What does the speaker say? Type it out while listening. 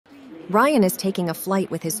Ryan is taking a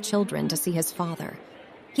flight with his children to see his father.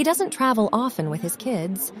 He doesn't travel often with his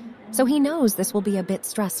kids, so he knows this will be a bit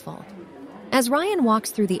stressful. As Ryan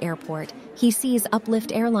walks through the airport, he sees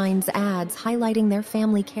Uplift Airlines ads highlighting their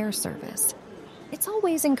family care service. It's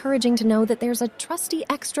always encouraging to know that there's a trusty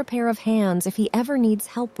extra pair of hands if he ever needs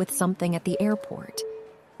help with something at the airport.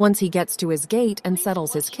 Once he gets to his gate and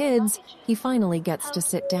settles his kids, he finally gets to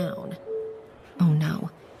sit down. Oh no.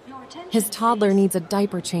 His toddler needs a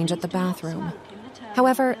diaper change at the bathroom.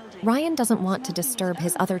 However, Ryan doesn't want to disturb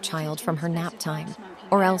his other child from her nap time,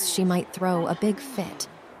 or else she might throw a big fit.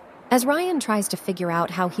 As Ryan tries to figure out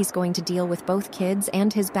how he's going to deal with both kids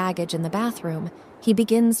and his baggage in the bathroom, he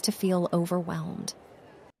begins to feel overwhelmed.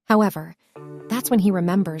 However, that's when he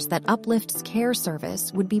remembers that Uplift's care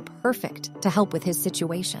service would be perfect to help with his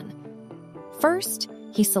situation. First,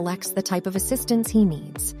 he selects the type of assistance he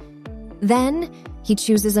needs. Then, he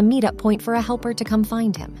chooses a meetup point for a helper to come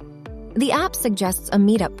find him. The app suggests a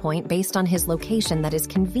meetup point based on his location that is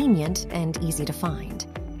convenient and easy to find.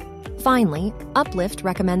 Finally, Uplift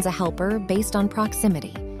recommends a helper based on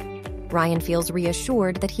proximity. Ryan feels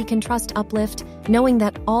reassured that he can trust Uplift, knowing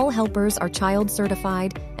that all helpers are child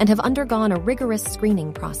certified and have undergone a rigorous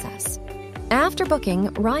screening process. After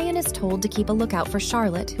booking, Ryan is told to keep a lookout for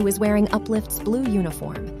Charlotte, who is wearing Uplift's blue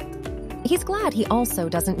uniform. He's glad he also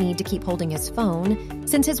doesn't need to keep holding his phone,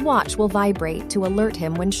 since his watch will vibrate to alert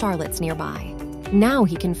him when Charlotte's nearby. Now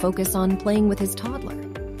he can focus on playing with his toddler.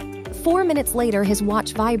 4 minutes later, his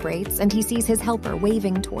watch vibrates and he sees his helper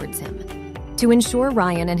waving towards him. To ensure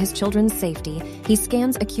Ryan and his children's safety, he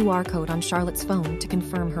scans a QR code on Charlotte's phone to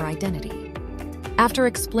confirm her identity. After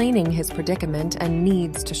explaining his predicament and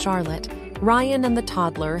needs to Charlotte, Ryan and the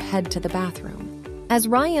toddler head to the bathroom. As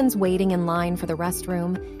Ryan's waiting in line for the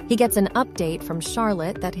restroom, he gets an update from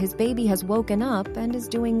Charlotte that his baby has woken up and is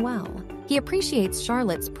doing well. He appreciates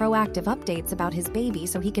Charlotte's proactive updates about his baby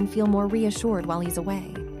so he can feel more reassured while he's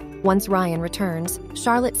away. Once Ryan returns,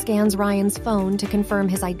 Charlotte scans Ryan's phone to confirm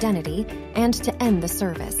his identity and to end the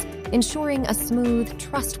service, ensuring a smooth,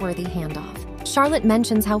 trustworthy handoff. Charlotte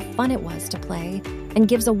mentions how fun it was to play and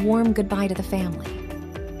gives a warm goodbye to the family.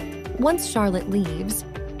 Once Charlotte leaves,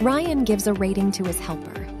 Ryan gives a rating to his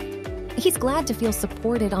helper. He's glad to feel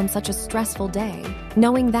supported on such a stressful day,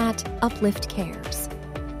 knowing that Uplift cares.